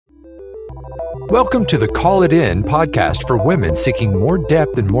Welcome to the Call It In podcast for women seeking more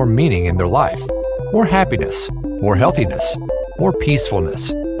depth and more meaning in their life, more happiness, more healthiness, more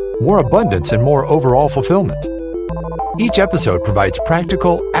peacefulness, more abundance, and more overall fulfillment. Each episode provides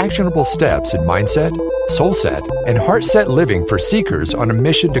practical, actionable steps in mindset, soul set, and heart set living for seekers on a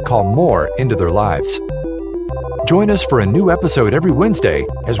mission to call more into their lives. Join us for a new episode every Wednesday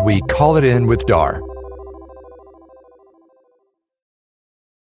as we Call It In with Dar.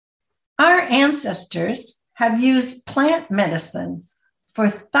 Our ancestors have used plant medicine for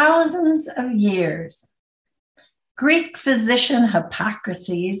thousands of years. Greek physician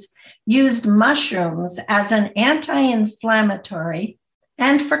Hippocrates used mushrooms as an anti-inflammatory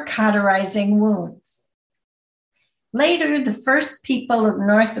and for cauterizing wounds. Later, the first people of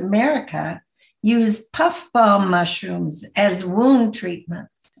North America used puffball mushrooms as wound treatments.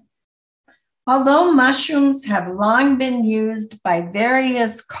 Although mushrooms have long been used by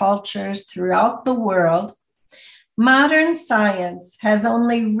various cultures throughout the world, modern science has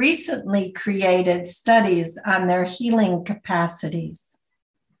only recently created studies on their healing capacities.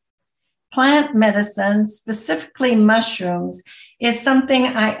 Plant medicine, specifically mushrooms, is something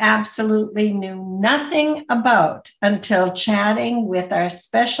I absolutely knew nothing about until chatting with our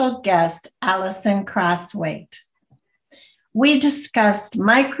special guest, Allison Crosthwaite. We discussed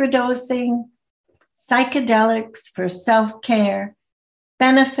microdosing, psychedelics for self-care,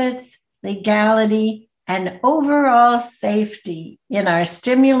 benefits, legality, and overall safety in our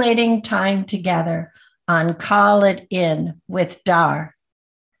stimulating time together on Call It In with Dar.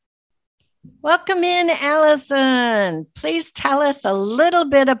 Welcome in, Allison. Please tell us a little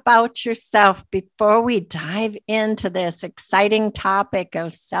bit about yourself before we dive into this exciting topic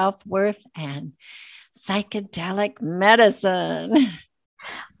of self-worth and psychedelic medicine.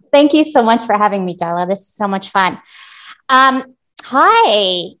 Thank you so much for having me, Darla. This is so much fun.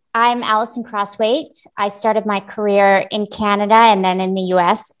 Hi, I'm Allison Crosthwaite. I started my career in Canada and then in the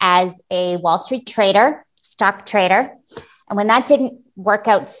US as a Wall Street trader, stock trader. And when that didn't work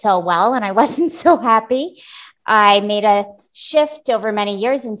out so well and I wasn't so happy, I made a shift over many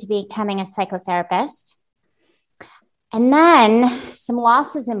years into becoming a psychotherapist. And then some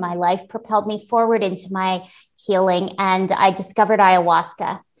losses in my life propelled me forward into my healing, and I discovered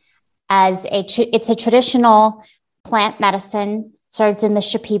ayahuasca. It's a traditional plant medicine served in the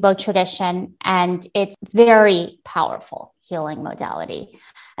Shipibo tradition, and it's very powerful healing modality.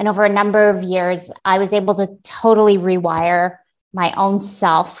 And over a number of years, I was able to totally rewire my own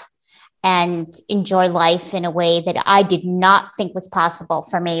self and enjoy life in a way that I did not think was possible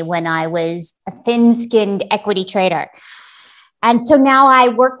for me when I was a thin-skinned equity trader. And so now I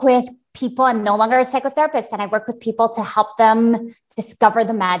work with people. I'm no longer a psychotherapist, and I work with people to help them discover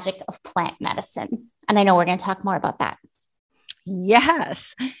the magic of plant medicine. And I know we're going to talk more about that.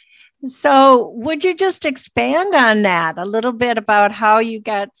 Yes. So would you just expand on that a little bit about how you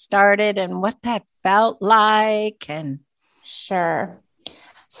got started and what that felt like? And Sure.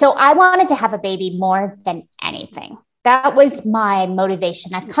 So I wanted to have a baby more than anything. That was my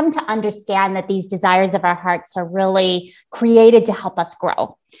motivation. I've come to understand that these desires of our hearts are really created to help us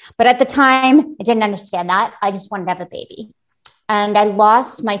grow. But at the time, I didn't understand that. I just wanted to have a baby. And I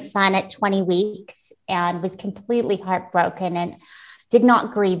lost my son at 20 weeks and was completely heartbroken and did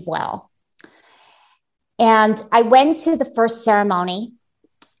not grieve well. And I went to the first ceremony.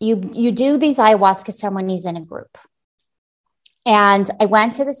 You do these ayahuasca ceremonies in a group. And I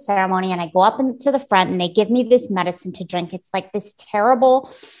went to the ceremony and I go up into the front and they give me this medicine to drink. It's like this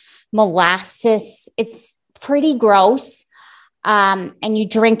terrible molasses. It's pretty gross. And you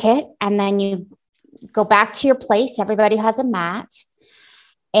drink it and then you go back to your place. Everybody has a mat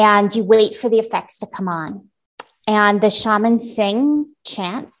and you wait for the effects to come on. And the shamans sing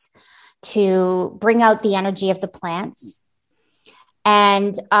chants to bring out the energy of the plants.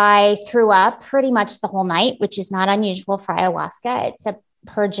 And I threw up pretty much the whole night, which is not unusual for ayahuasca. It's a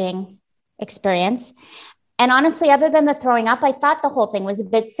purging experience. And honestly, other than the throwing up, I thought the whole thing was a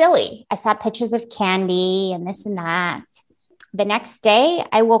bit silly. I saw pictures of candy and this and that. The next day,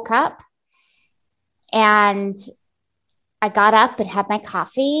 I woke up and I got up and had my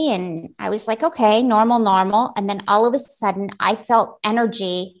coffee and I was like, okay, normal. And then all of a sudden, I felt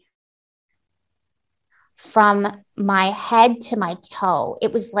energy from my head to my toe.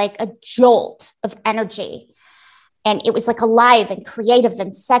 It was like a jolt of energy. And it was like alive and creative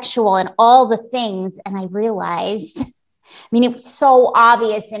and sexual and all the things. And I realized, it was so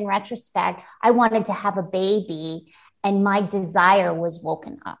obvious in retrospect, I wanted to have a baby and my desire was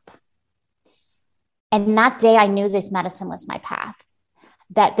woken up. And that day I knew this medicine was my path,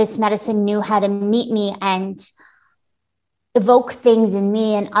 that this medicine knew how to meet me and evoke things in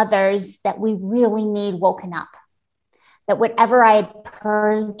me and others that we really need woken up. That whatever I had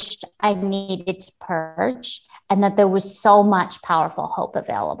purged, I needed to purge, and that there was so much powerful hope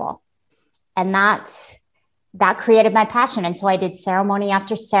available. And that created my passion. And so I did ceremony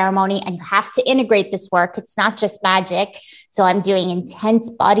after ceremony, and you have to integrate this work. It's not just magic. So I'm doing intense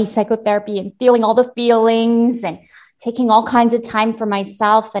body psychotherapy and feeling all the feelings and taking all kinds of time for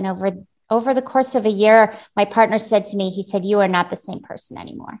myself. And over the course of a year, my partner said to me, he said, "You are not the same person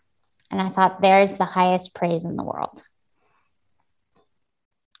anymore." And I thought, there's the highest praise in the world.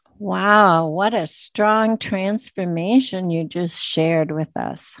 Wow, what a strong transformation you just shared with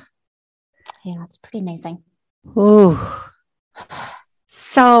us. Yeah, it's pretty amazing. Ooh.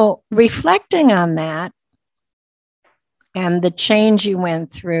 So reflecting on that and the change you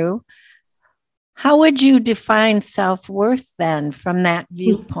went through, how would you define self-worth then from that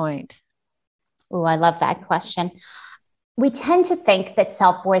viewpoint? Oh, I love that question. We tend to think that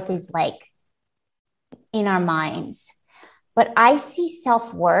self-worth is like in our minds, but I see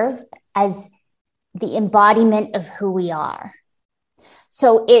self-worth as the embodiment of who we are.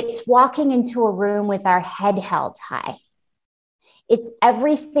 So it's walking into a room with our head held high. It's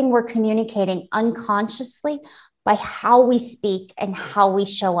everything we're communicating unconsciously by how we speak and how we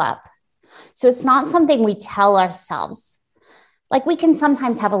show up. So it's not something we tell ourselves. Like we can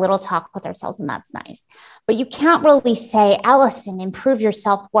sometimes have a little talk with ourselves, and that's nice. But you can't really say, "Allison, improve your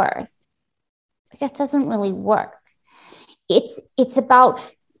self-worth." That doesn't really work. It's about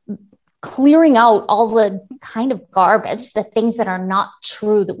clearing out all the kind of garbage, the things that are not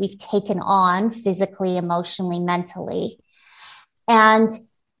true that we've taken on physically, emotionally, mentally, and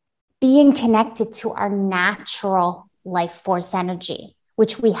being connected to our natural life force energy,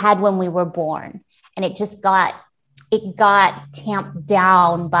 which we had when we were born. And it got tamped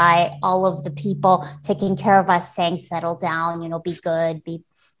down by all of the people taking care of us, saying, "Settle down, be good,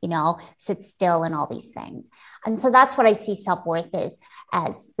 sit still," and all these things. And so that's what I see self-worth is,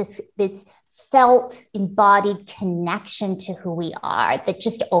 as this felt embodied connection to who we are that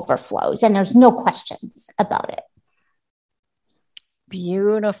just overflows, and there's no questions about it.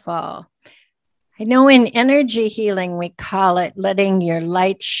 Beautiful. I know in energy healing, we call it letting your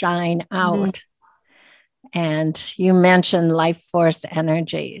light shine out. Mm-hmm. And you mentioned life force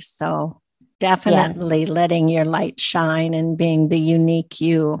energy. So definitely letting your light shine and being the unique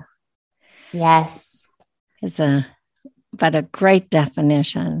you. Yes. Is a great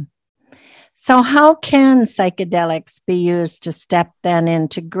definition. So how can psychedelics be used to step then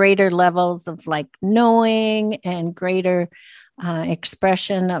into greater levels of like knowing and greater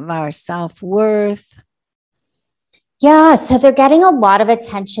expression of our self-worth? Yeah, so they're getting a lot of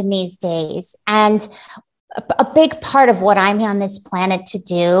attention these days. And a big part of what I'm on this planet to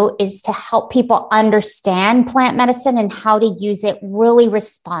do is to help people understand plant medicine and how to use it really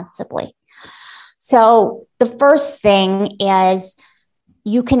responsibly. So the first thing is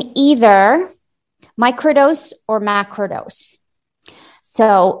you can either microdose or macrodose.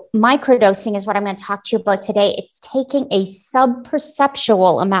 So microdosing is what I'm going to talk to you about today. It's taking a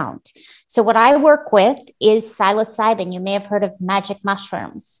sub-perceptual amount. So what I work with is psilocybin. You may have heard of magic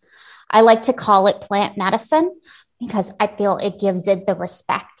mushrooms. I like to call it plant medicine because I feel it gives it the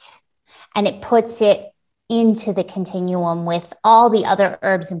respect and it puts it into the continuum with all the other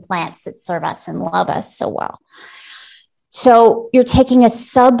herbs and plants that serve us and love us so well. So you're taking a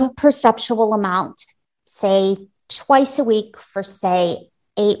sub-perceptual amount, say twice a week for, say,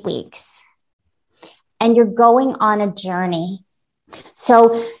 8 weeks, and you're going on a journey.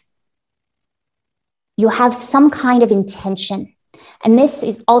 So you have some kind of intention. And this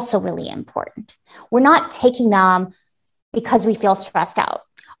is also really important. We're not taking them because we feel stressed out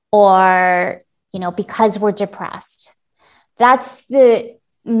or, because we're depressed. That's the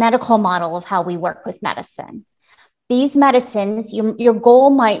medical model of how we work with medicine. These medicines, your goal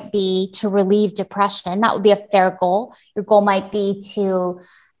might be to relieve depression. That would be a fair goal. Your goal might be to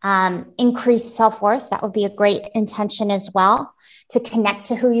increase self-worth. That would be a great intention as well. To connect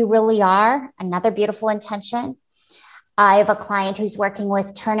to who you really are, another beautiful intention. I have a client who's working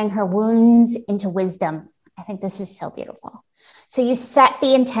with turning her wounds into wisdom. I think this is so beautiful. So you set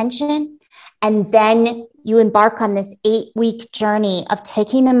the intention and then you embark on this 8-week journey of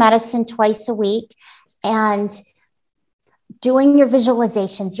taking the medicine twice a week and doing your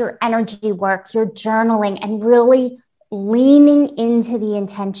visualizations, your energy work, your journaling, and really leaning into the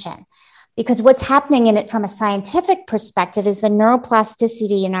intention. Because what's happening in it from a scientific perspective is the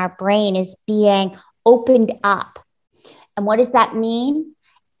neuroplasticity in our brain is being opened up. And what does that mean?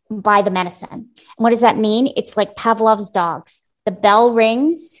 By the medicine. And what does that mean? It's like Pavlov's dogs. The bell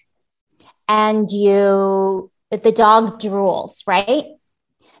rings and you If the dog drools, right?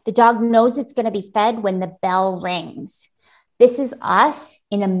 The dog knows it's going to be fed when the bell rings. This is us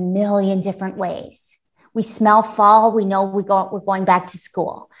in a million different ways. We smell fall. We know we're going back to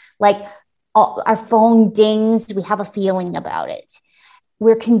school. Like our phone dings. We have a feeling about it.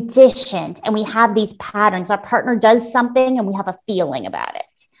 We're conditioned and we have these patterns. Our partner does something and we have a feeling about it.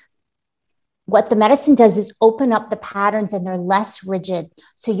 What the medicine does is open up the patterns and they're less rigid.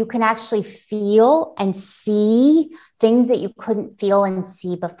 So you can actually feel and see things that you couldn't feel and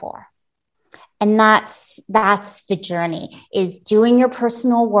see before. And that's the journey, is doing your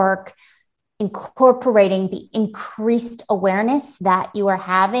personal work, incorporating the increased awareness that you are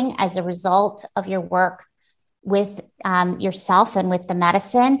having as a result of your work with yourself and with the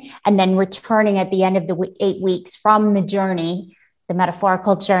medicine, and then returning at the end of the 8 weeks from the journey, the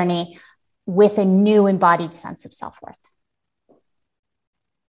metaphorical journey, with a new embodied sense of self-worth.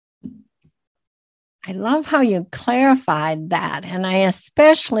 I love how you clarified that. And I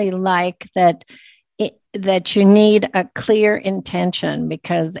especially like that you need a clear intention,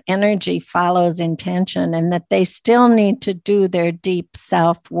 because energy follows intention, and that they still need to do their deep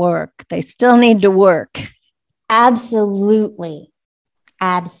self-work. They still need to work. Absolutely.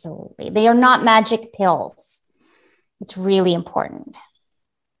 Absolutely. They are not magic pills. It's really important.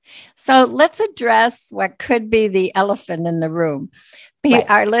 So let's address what could be the elephant in the room. Right.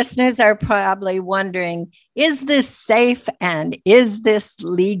 Our listeners are probably wondering, is this safe and is this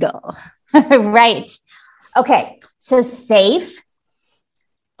legal? Right. Okay. So safe.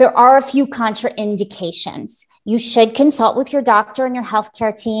 There are a few contraindications. You should consult with your doctor and your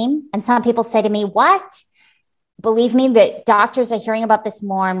healthcare team. And some people say to me, what? Believe me, that doctors are hearing about this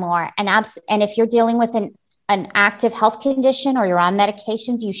more and more. And if you're dealing with an active health condition or you're on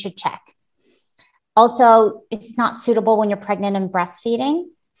medications, you should check. Also, it's not suitable when you're pregnant and breastfeeding.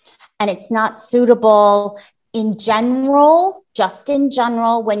 And it's not suitable in general, just in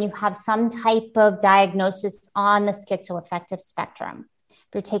general, when you have some type of diagnosis on the schizoaffective spectrum. If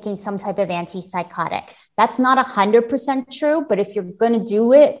you're taking some type of antipsychotic, that's not 100% true. But if you're going to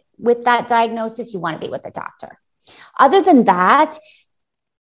do it with that diagnosis, you want to be with a doctor. Other than that,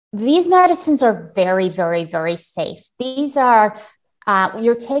 these medicines are very, very, very safe. These are,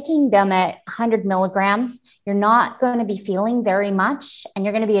 you're taking them at 100 milligrams. You're not going to be feeling very much, and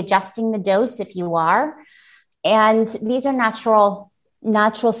you're going to be adjusting the dose if you are. And these are natural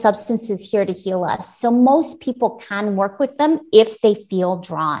substances here to heal us. So most people can work with them if they feel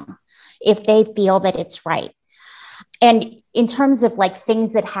drawn, if they feel that it's right. And in terms of like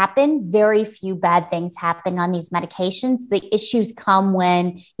things that happen, very few bad things happen on these medications. The issues come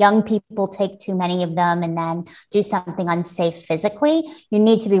when young people take too many of them and then do something unsafe physically. You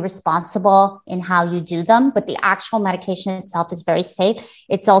need to be responsible in how you do them, but the actual medication itself is very safe.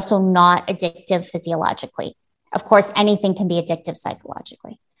 It's also not addictive physiologically. Of course, anything can be addictive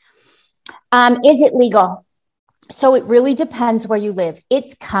psychologically. Is it legal? So it really depends where you live.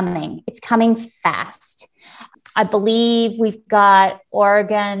 It's coming fast. I believe we've got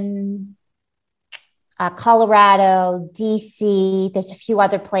Oregon, Colorado, DC. There's a few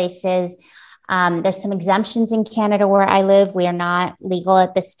other places. There's some exemptions in Canada where I live. We are not legal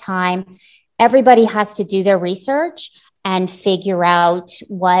at this time. Everybody has to do their research and figure out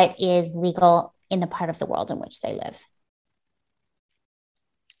what is legal in the part of the world in which they live.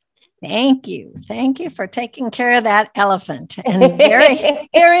 Thank you. Thank you for taking care of that elephant, and very,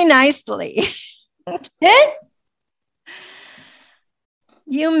 very nicely.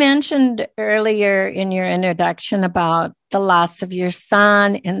 You mentioned earlier in your introduction about the loss of your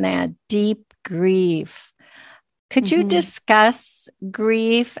son and that deep grief. Could you discuss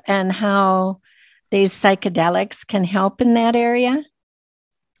grief and how these psychedelics can help in that area?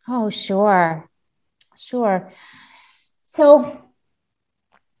 Oh, sure. Sure. So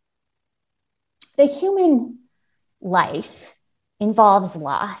the human life involves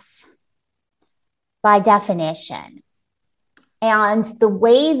loss by definition. And the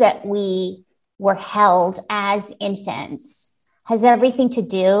way that we were held as infants has everything to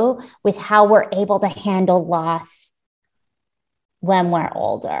do with how we're able to handle loss when we're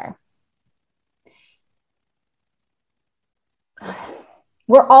older.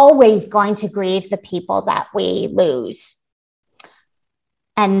 We're always going to grieve the people that we lose,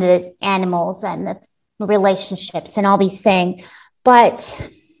 and the animals and the relationships and all these things. But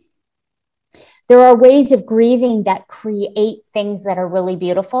there are ways of grieving that create things that are really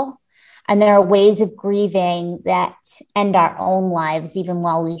beautiful. And there are ways of grieving that end our own lives, even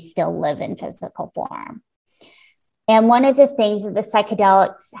while we still live in physical form. And one of the things that the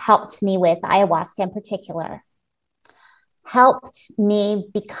psychedelics helped me with, ayahuasca in particular, helped me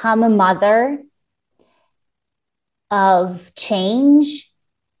become a mother of change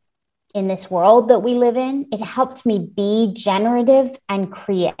in this world that we live in. It helped me be generative and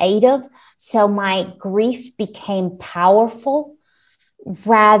creative. So my grief became powerful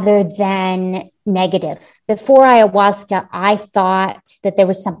rather than negative. Before ayahuasca, I thought that there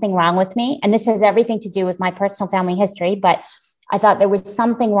was something wrong with me. And this has everything to do with my personal family history, but I thought there was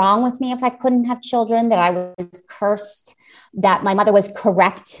something wrong with me if I couldn't have children, that I was cursed, that my mother was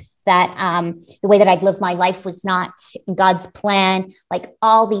correct, that the way that I'd lived my life was not in God's plan, like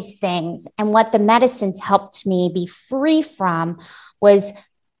all these things. And what the medicines helped me be free from was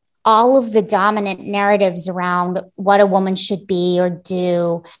all of the dominant narratives around what a woman should be or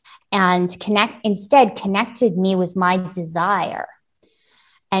do, and connected me with my desire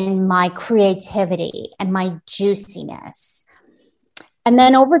and my creativity and my juiciness. And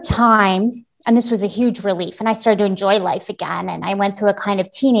then over time, and this was a huge relief, and I started to enjoy life again. And I went through a kind of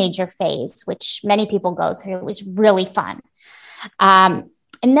teenager phase, which many people go through. It was really fun. And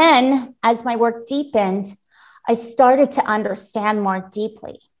then as my work deepened, I started to understand more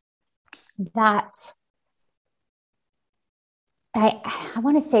deeply that I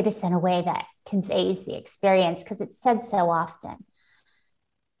want to say this in a way that conveys the experience, because it's said so often.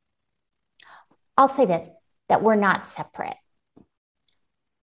 I'll say this, that we're not separate.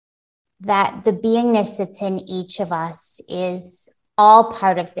 That the beingness that's in each of us is all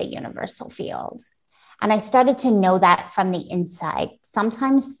part of the universal field. And I started to know that from the inside,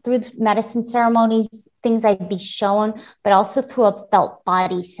 sometimes through medicine ceremonies, things I'd be shown, but also through a felt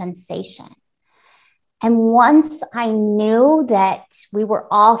body sensation. And once I knew that we were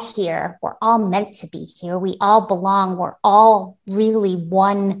all here, we're all meant to be here, we all belong, we're all really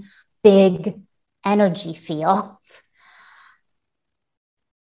one big energy field,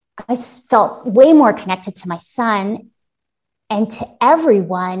 I felt way more connected to my son and to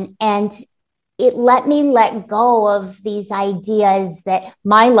everyone. And it let me let go of these ideas that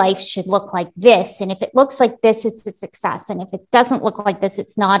my life should look like this. And if it looks like this, it's a success. And if it doesn't look like this,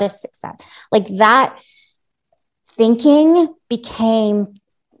 it's not a success. Like that thinking became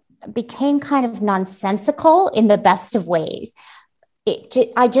kind of nonsensical in the best of ways.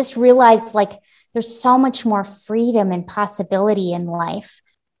 I just realized like there's so much more freedom and possibility in life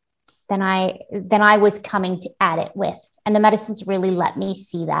than I was coming at it with. And the medicines really let me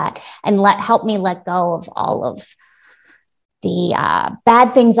see that and help me let go of all of the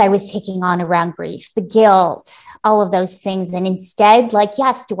bad things I was taking on around grief, the guilt, all of those things. And instead, like,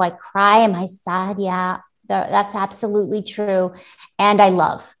 yes, do I cry? Am I sad? Yeah, that's absolutely true. And I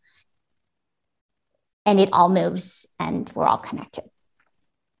love. And it all moves and we're all connected.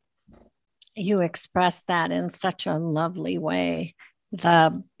 You express that in such a lovely way.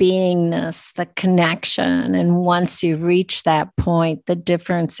 The beingness, the connection. And once you reach that point, the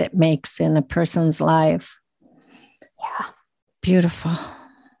difference it makes in a person's life. Yeah. Beautiful.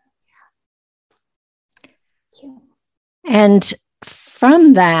 Thank you. And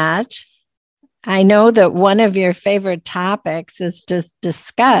from that, I know that one of your favorite topics is to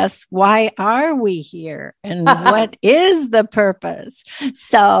discuss why are we here and what is the purpose?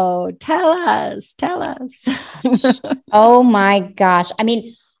 So tell us. Oh my gosh. I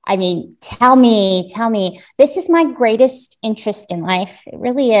mean, tell me, this is my greatest interest in life. It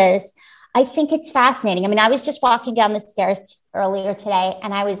really is. I think it's fascinating. I mean, I was just walking down the stairs earlier today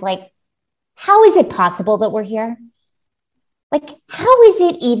and I was like, how is it possible that we're here? Like, how is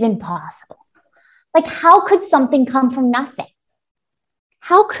it even possible? Like, how could something come from nothing?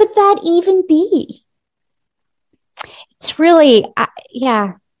 How could that even be? It's really,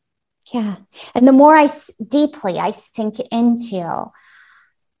 yeah. And the more deeply I sink into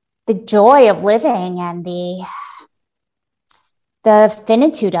the joy of living and the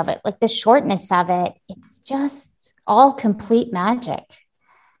finitude of it, like the shortness of it, it's just all complete magic.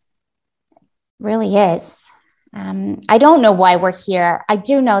 It really is. I don't know why we're here. I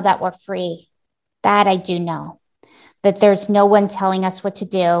do know that we're free. That I do know, that there's no one telling us what to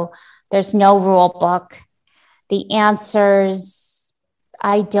do. There's no rule book. The answers,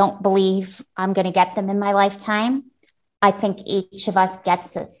 I don't believe I'm going to get them in my lifetime. I think each of us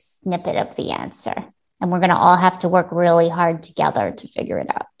gets a snippet of the answer, and we're going to all have to work really hard together to figure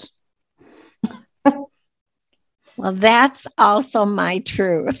it out. Well, that's also my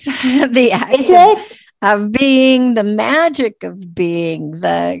truth. The act of being, the magic of being,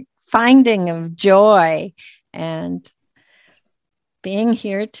 the finding of joy, and being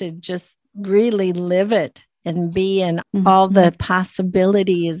here to just really live it and be in all the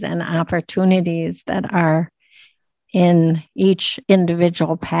possibilities and opportunities that are in each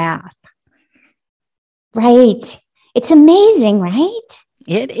individual path. Right. It's amazing, right?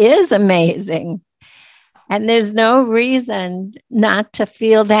 It is amazing. And there's no reason not to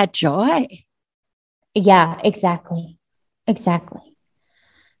feel that joy. Yeah, exactly. Exactly.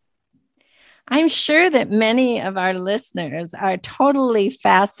 I'm sure that many of our listeners are totally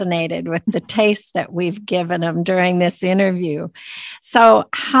fascinated with the taste that we've given them during this interview. So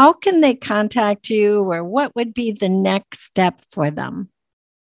how can they contact you, or what would be the next step for them?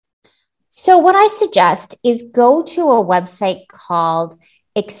 So what I suggest is go to a website called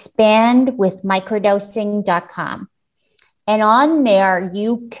expandwithmicrodosing.com. And on there,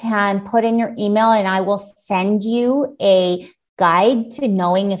 you can put in your email and I will send you a guide to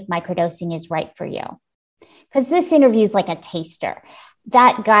knowing if microdosing is right for you. Because this interview is like a taster.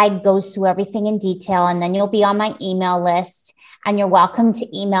 That guide goes through everything in detail, and then you'll be on my email list, and you're welcome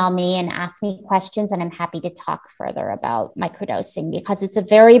to email me and ask me questions. And I'm happy to talk further about microdosing, because it's a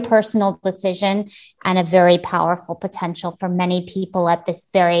very personal decision and a very powerful potential for many people at this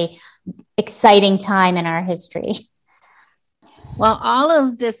very exciting time in our history. Well, all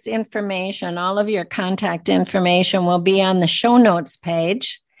of this information, all of your contact information will be on the show notes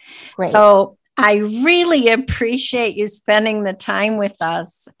page. Great. So I really appreciate you spending the time with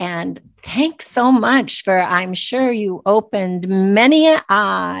us. And thanks so much for, I'm sure you opened many an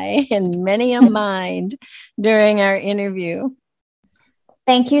eye and many a mind during our interview.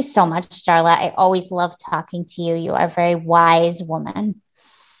 Thank you so much, Darla. I always love talking to you. You are a very wise woman.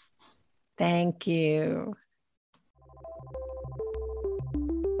 Thank you.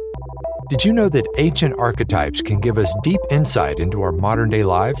 Did you know that ancient archetypes can give us deep insight into our modern-day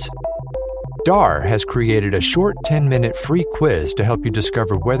lives? DAR has created a short 10-minute free quiz to help you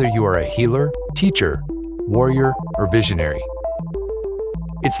discover whether you are a healer, teacher, warrior, or visionary.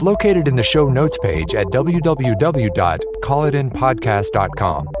 It's located in the show notes page at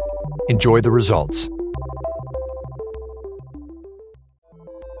www.callitinpodcast.com. Enjoy the results.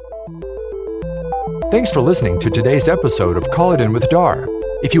 Thanks for listening to today's episode of Call It In with Dar.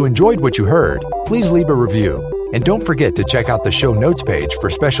 If you enjoyed what you heard, please leave a review. And don't forget to check out the show notes page for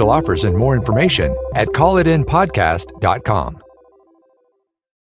special offers and more information at callitinpodcast.com.